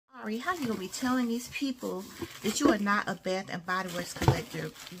Sorry, how you gonna be telling these people that you are not a Bath and Body Works collector?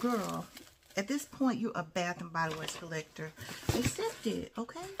 Girl, at this point, you're a Bath and Body Works collector. Accept it,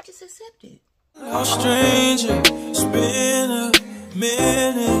 okay? Just accept it. No stranger, it's been a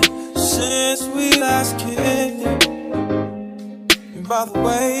minute since we last kicked it. By the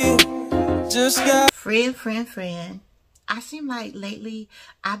way, just got friend. I seem like lately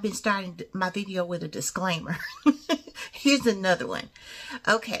I've been starting my video with a disclaimer. Here's another one.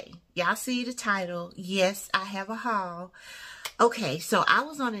 Okay, y'all see the title. Yes, I have a haul. Okay, so I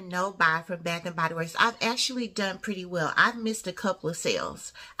was on a no buy from Bath and Body Works. I've actually done pretty well. I've missed a couple of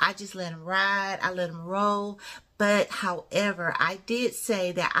sales. I just let them ride. I let them roll. But however, I did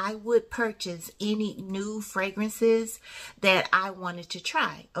say that I would purchase any new fragrances that I wanted to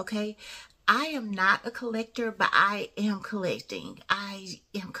try. Okay. I am not a collector, but I am collecting. I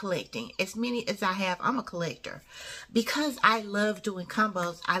am collecting. As many as I have, I'm a collector. Because I love doing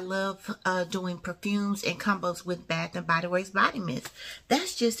combos. I love doing perfumes and combos with Bath and Body Works body mist.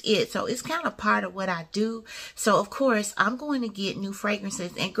 That's just it. So it's kind of part of what I do. So of course, I'm going to get new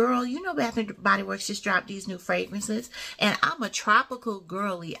fragrances. And girl, you know Bath and Body Works just dropped these new fragrances. And I'm a tropical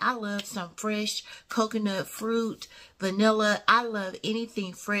girly. I love some fresh coconut fruit, vanilla. I love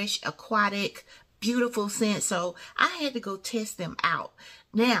anything fresh, aquatic, beautiful scent. So I had to go test them out.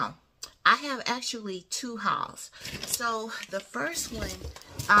 Now, I have actually two hauls. So the first one,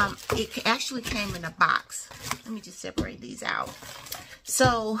 it actually came in a box. Let me just separate these out.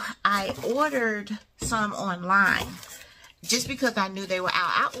 So I ordered some online just because I knew they were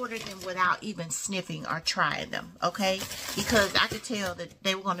out. I ordered them without even sniffing or trying them, okay? Because I could tell that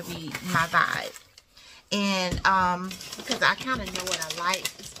they were going to be my vibe. And because I kind of know what I like,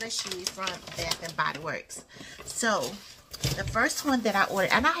 especially from Bath and Body Works. So the first one that I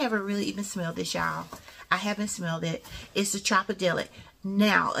ordered, and I haven't really even smelled this, y'all. I haven't smelled it. It's the Tropidelic.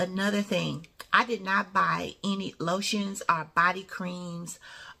 Now, another thing, I did not buy any lotions or body creams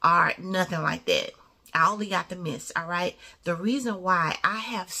or nothing like that. I only got the mist, all right? The reason why, I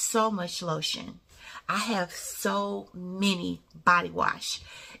have so much lotion. I have so many body wash.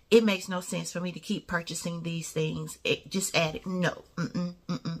 It makes no sense for me to keep purchasing these things. It just added, no.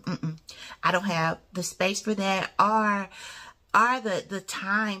 I don't have the space for that or the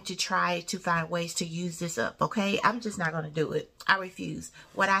time to try to find ways to use this up, okay? I'm just not going to do it. I refuse.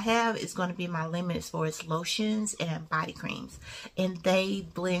 What I have is going to be my limit as far as lotions and body creams. And they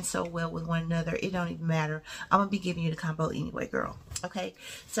blend so well with one another. It don't even matter. I'm going to be giving you the combo anyway, girl. Okay?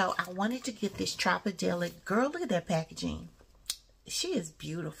 So I wanted to get this Tropidelic. Girl, look at that packaging. She is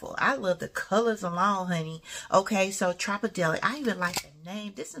beautiful. I love the colors alone, honey. Okay, so Tropidelic. I even like the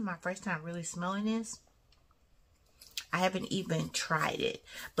name. This is my first time really smelling this. I haven't even tried it.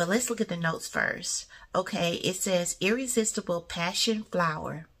 But let's look at the notes first. Okay, it says irresistible passion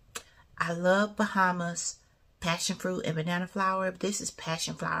flower. I love Bahamas, passion fruit, and banana flower. This is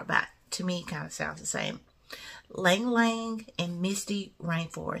passion flower, but to me, it kind of sounds the same. Lang Lang and Misty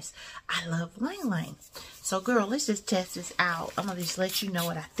Rainforest. I love Lang Lang. So, girl, let's just test this out. I'm going to just let you know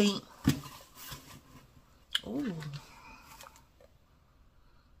what I think. Ooh.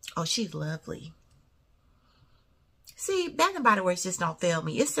 Oh, she's lovely. See, Bath and Body Works just don't fail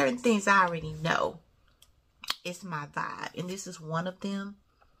me. It's certain things I already know. It's my vibe. And this is one of them.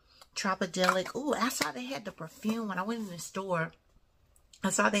 Tropidelic. Ooh, I saw they had the perfume when I went in the store. I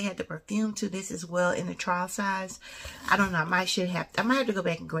saw they had the perfume to this as well in the trial size. I don't know. I might have to go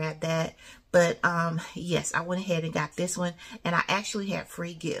back and grab that. But yes, I went ahead and got this one. And I actually had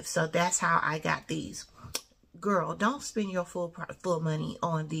free gifts. So that's how I got these. Girl, don't spend your full money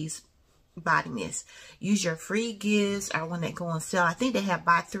on these body mist. Use your free gifts or when they go on sale. I think they have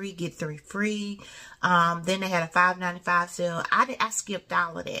buy 3 get 3 free. Then they had a $5.95 sale. I skipped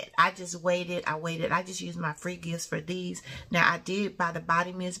all of that. I just waited. I just used my free gifts for these. Now I did buy the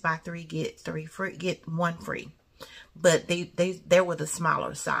body mist, buy 3 get 3 free, get 1 free. But they were the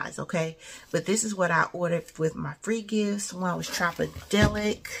smaller size, okay? But this is what I ordered with my free gifts. One was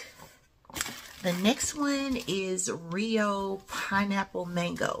Tropidelic. The next one is Rio Pineapple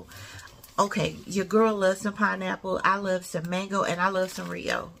Mango. Okay, your girl loves some pineapple. I love some mango, and I love some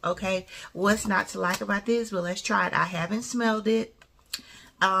Rio. Okay, what's not to like about this? Well, let's try it. I haven't smelled it.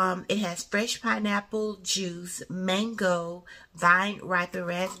 It has fresh pineapple juice, mango, vine ripened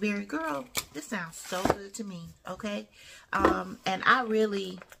raspberry. Girl, this sounds so good to me. Okay, and I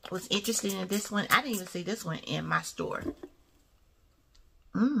really was interested in this one. I didn't even see this one in my store.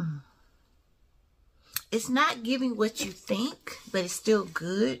 It's not giving what you think, but it's still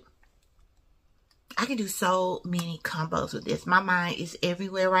good. I can do so many combos with this. My mind is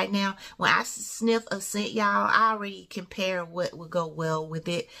everywhere right now. When I sniff a scent, y'all, I already compare what would go well with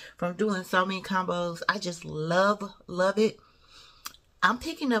it from doing so many combos. I just love it. I'm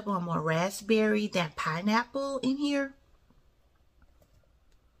picking up on more raspberry than pineapple in here.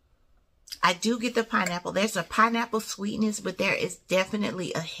 I do get the pineapple. There's a pineapple sweetness, but there is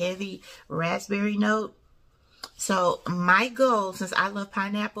definitely a heavy raspberry note. So my goal, since I love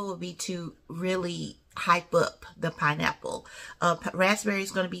pineapple, would be to really hype up the pineapple. Raspberry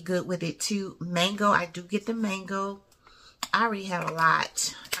is going to be good with it too. Mango, I do get the mango. I already have a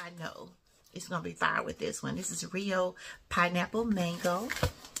lot. I know it's going to be fire with this one. This is Rio Pineapple Mango.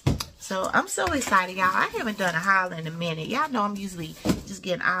 So I'm so excited, y'all. I haven't done a haul in a minute. Y'all know I'm usually just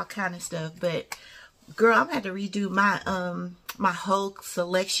getting all kind of stuff, but girl, I'm going to have to redo my my whole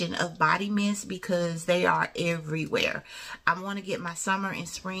selection of body mints because they are everywhere. I want to get my summer and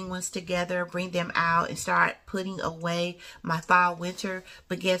spring ones together, bring them out, and start putting away my fall winter.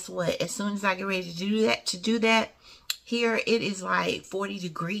 But guess what? As soon as I get ready to do that, here it is like 40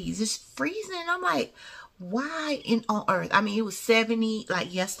 degrees. It's freezing. I'm like, why on earth? I mean, it was 70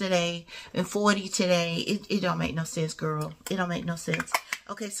 like yesterday and 40 today. It don't make no sense, girl. It don't make no sense.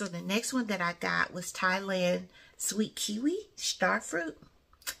 Okay, so the next one that I got was Thailand Sweet Kiwi Starfruit.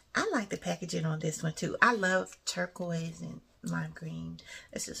 I like the packaging on this one too. I love turquoise and lime green.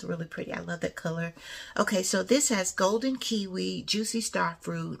 This is really pretty. I love that color. Okay, so this has golden kiwi, juicy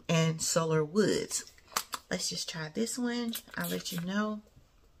starfruit, and solar woods. Let's just try this one. I'll let you know.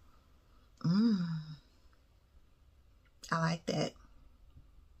 I like that.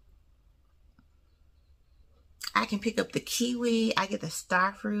 I can pick up the kiwi. I get the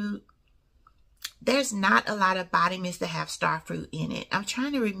starfruit. There's not a lot of body mist that have starfruit in it. I'm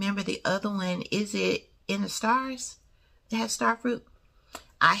trying to remember the other one. Is it in the stars that has starfruit?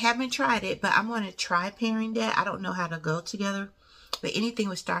 I haven't tried it, but I'm going to try pairing that. I don't know how to go together. But anything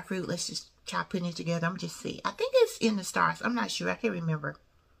with starfruit, let's just try putting it together. I'm just see. I think it's in the stars. I'm not sure. I can't remember.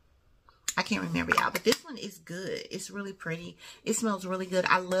 I can't remember, y'all. But this one is good. It's really pretty. It smells really good.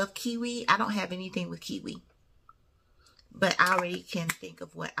 I love kiwi. I don't have anything with kiwi, but I already can think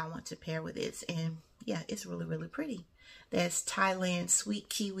of what I want to pair with this. And yeah, it's really, really pretty. That's Thailand Sweet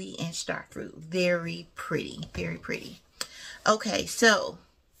Kiwi and Starfruit. Very pretty. Very pretty. Okay, so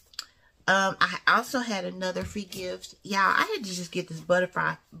I also had another free gift. Y'all, I had to just get this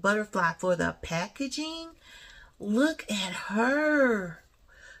butterfly for the packaging. Look at her.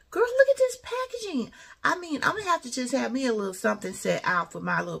 Girl, look at this packaging. I mean, I'm going to have to just have me a little something set out for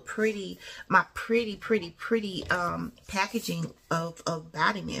my little pretty, packaging of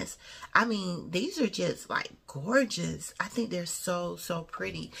body mist. I mean, these are just like gorgeous. I think they're so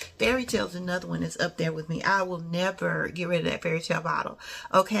pretty. Fairy Tale's another one that's up there with me. I will never get rid of that Fairy Tale bottle.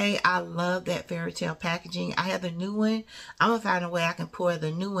 Okay, I love that Fairy Tale packaging. I have the new one. I'm going to find a way I can pour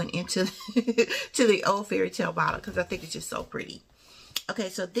the new one into to the old Fairy Tale bottle because I think it's just so pretty. Okay,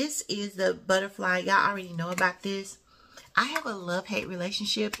 so this is the butterfly. Y'all already know about this. I have a love-hate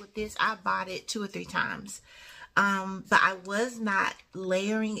relationship with this. I bought it 2 or 3 times. But I was not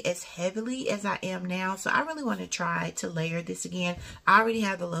layering as heavily as I am now. So I really want to try to layer this again. I already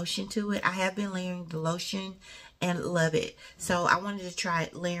have the lotion to it. I have been layering the lotion and love it. So I wanted to try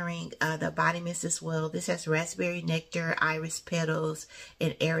layering the body mist as well. This has raspberry nectar, iris petals,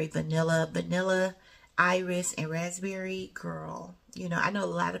 and airy vanilla. Vanilla, iris, and raspberry. Girl, you know, I know a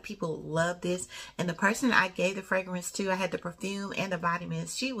lot of people love this. And the person I gave the fragrance to, I had the perfume and the body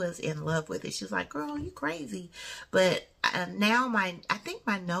mist. She was in love with it. She was like, girl, you crazy. But now I think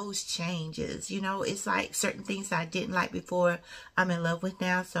my nose changes. You know, it's like certain things that I didn't like before, I'm in love with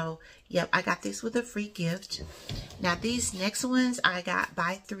now. So, yep, I got this with a free gift. Now, these next ones, I got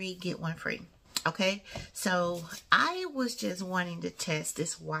buy 3, get 1 free. Okay, so I was just wanting to test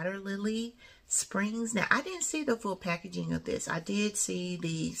this Water Lily Springs. Now, I didn't see the full packaging of this. I did see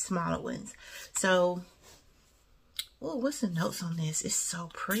the smaller ones. So, oh, what's the notes on this? It's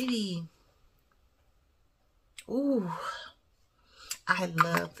so pretty. Ooh, I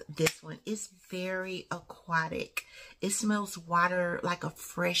love this one. It's very aquatic. It smells water, like a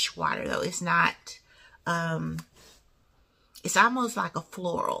fresh water, though. It's not, it's almost like a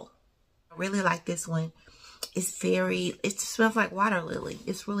floral. I really like this one. It's it smells like water lily.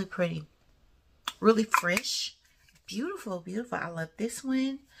 It's really pretty. Really fresh. Beautiful, beautiful. I love this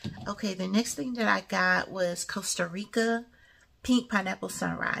one. Okay, the next thing that I got was Costa Rica Pink Pineapple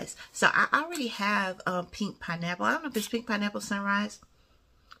Sunrise. So I already have pink pineapple. I don't know if it's pink pineapple sunrise,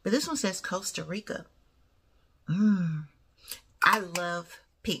 but this one says Costa Rica. I love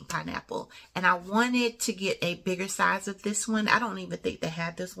pink pineapple, and I wanted to get a bigger size of this one. I don't even think they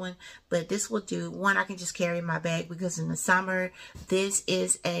have this one, but this will do. One, I can just carry in my bag because in the summer, this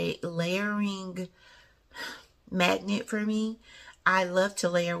is a layering magnet for me. I love to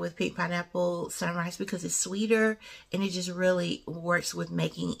layer with pink pineapple sunrise because it's sweeter, and it just really works with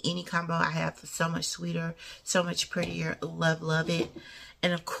making any combo I have so much sweeter, so much prettier. Love it.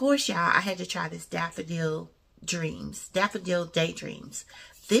 And of course, y'all, I had to try this Daffodil Daydreams.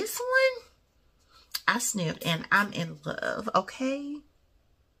 This one I sniffed and I'm in love. Okay,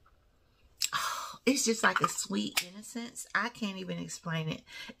 oh, it's just like a sweet innocence. I can't even explain it.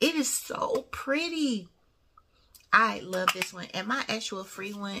 It is so pretty. I love this one. And my actual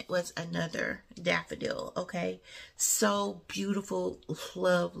free one was another daffodil. Okay, so beautiful.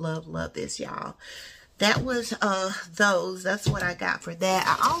 Love this, y'all. That was that's what I got for that.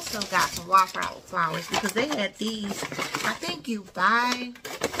 I also got some wildflowers because they had these. I think you buy,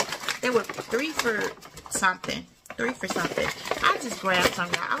 they were 3 for something. I just grabbed some,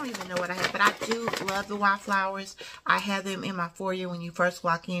 y'all. I don't even know what I have, but I do love the wildflowers. I have them in my foyer when you first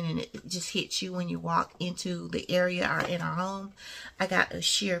walk in, and it just hits you when you walk into the area or in our home. I got a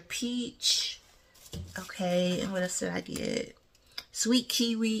sheer peach. Okay, and what else did I get? Sweet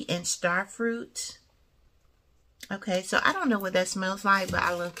kiwi and starfruit. Okay, so I don't know what that smells like, but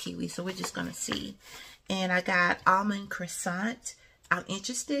I love kiwi, so we're just going to see. And I got almond croissant. I'm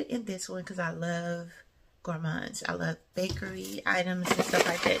interested in this one because I love gourmands. I love bakery items and stuff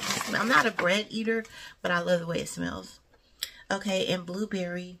like that. I'm not a bread eater, but I love the way it smells. Okay, and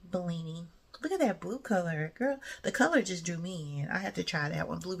blueberry Bellini. Look at that blue color, girl. The color just drew me in. I have to try that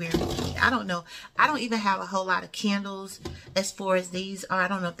one. Blueberry Bellini. I don't know. I don't even have a whole lot of candles as far as these are. I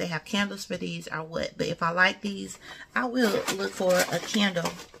don't know if they have candles for these or what. But if I like these, I will look for a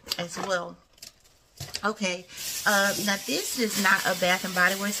candle as well. Okay. Now, this is not a Bath and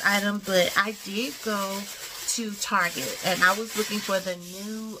Body Works item, but I did go to Target. And I was looking for the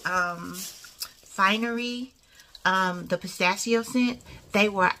new Finery. The pistachio scent. They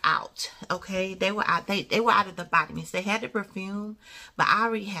were out. Okay, they were out. They were out of the body mist. They had the perfume, but I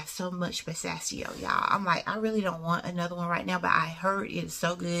already have so much pistachio, y'all. I'm like, I really don't want another one right now, but I heard it is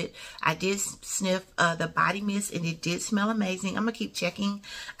so good. I did sniff the body mist, and it did smell amazing. I'm gonna keep checking.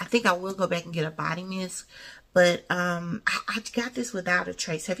 I think I will go back and get a body mist, but I got this without a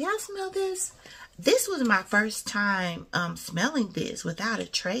trace. Have y'all smelled this? This was my first time smelling this without a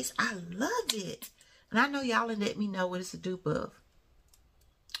trace. I love it. And I know y'all will let me know what it's a dupe of.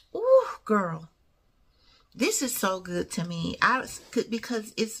 Ooh, girl. This is so good to me.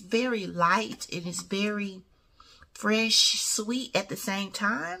 Because it's very light and it's very fresh, sweet at the same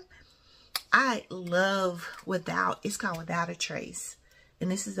time. I love it's called Without a Trace.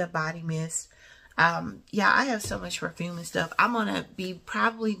 And this is a body mist. Yeah, I have so much perfume and stuff. I'm going to be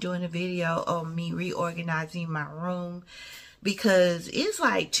probably doing a video of me reorganizing my room, because it's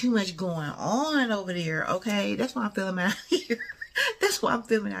like too much going on over there. Okay, that's why I'm filming out here. That's why I'm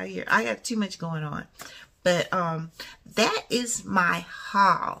filming out here. I have too much going on. But that is my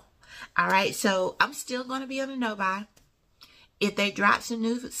haul. All right, so I'm still going to be on the no buy. If they drop some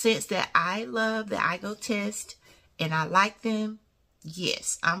new scents that I love, that I go test, and I like them,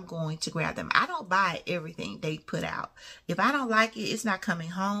 yes, I'm going to grab them. I don't buy everything they put out. If I don't like it, it's not coming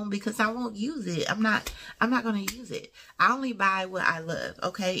home because I won't use it. I'm not going to use it. I only buy what I love,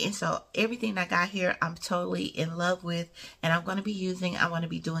 okay? And so everything I got here, I'm totally in love with, and I'm going to be using. I want to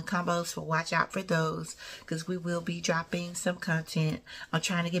be doing combos, so watch out for those because we will be dropping some content. I'm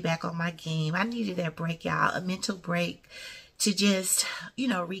trying to get back on my game. I needed that break, y'all, a mental break to just, you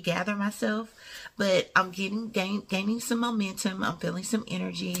know, regather myself. But I'm gaining some momentum. I'm feeling some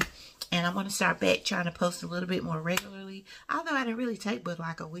energy. And I'm going to start back trying to post a little bit more regularly. Although I didn't really take but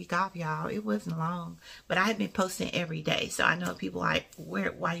like a week off, y'all. It wasn't long. But I have been posting every day. So I know people like, why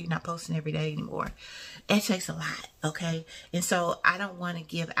are you not posting every day anymore? It takes a lot, okay? And so I don't want to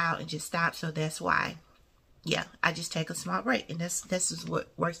give out and just stop. So that's why, yeah, I just take a small break. And this is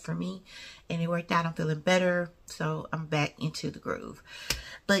what works for me. And it worked out. I'm feeling better. So I'm back into the groove.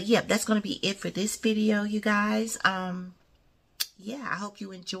 But yeah, that's going to be it for this video, you guys. Yeah, I hope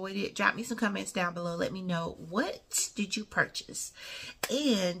you enjoyed it. Drop me some comments down below. Let me know, what did you purchase?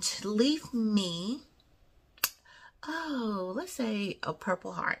 And leave me, let's say a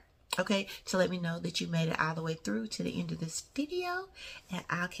purple heart. Okay, to let me know that you made it all the way through to the end of this video. And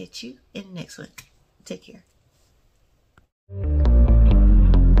I'll catch you in the next one. Take care.